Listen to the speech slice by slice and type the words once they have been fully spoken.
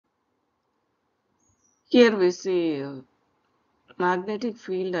Here we see magnetic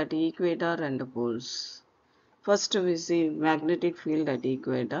field at equator and poles. First we see magnetic field at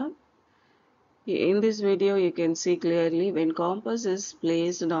equator. In this video you can see clearly when compass is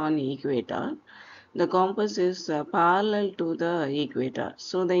placed on equator, the compass is parallel to the equator.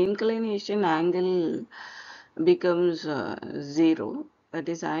 So the inclination angle becomes 0, that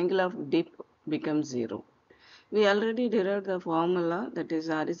is angle of dip becomes 0. We already derived the formula, that is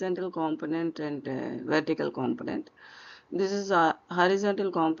horizontal component and vertical component. This is a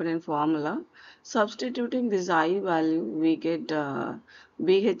horizontal component formula. Substituting this I value, we get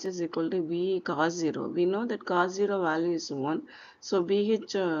BH is equal to B cos 0. We know that cos 0 value is 1. So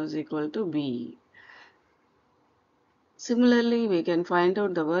BH is equal to B. Similarly, we can find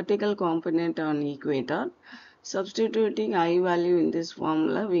out the vertical component on equator. Substituting I value in this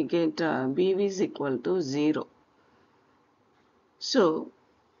formula, we get BV is equal to 0. So,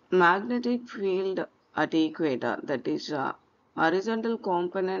 magnetic field at equator, that is horizontal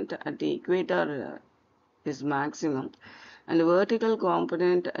component at equator is maximum and vertical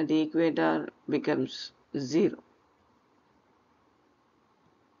component at equator becomes 0.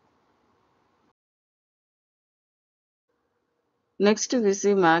 Next we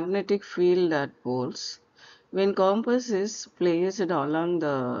see magnetic field at poles. When compass is placed along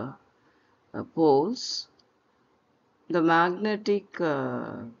the poles, the magnetic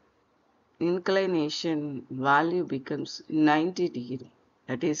inclination value becomes 90 degree.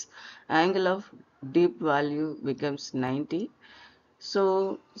 That is, angle of dip value becomes 90.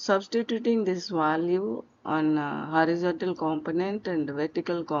 So substituting this value on horizontal component and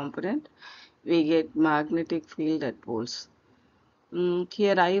vertical component, we get magnetic field at poles.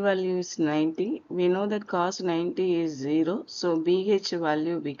 Here I value is 90. We know that cos 90 is 0. So BH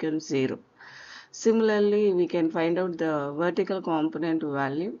value becomes 0. Similarly, we can find out the vertical component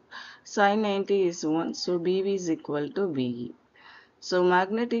value. Sin 90 is 1, so BV is equal to BE. So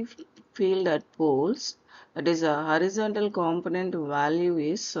magnetic field at poles, that is a horizontal component value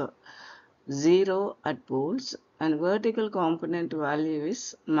is 0 at poles and vertical component value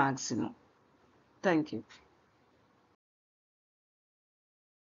is maximum. Thank you.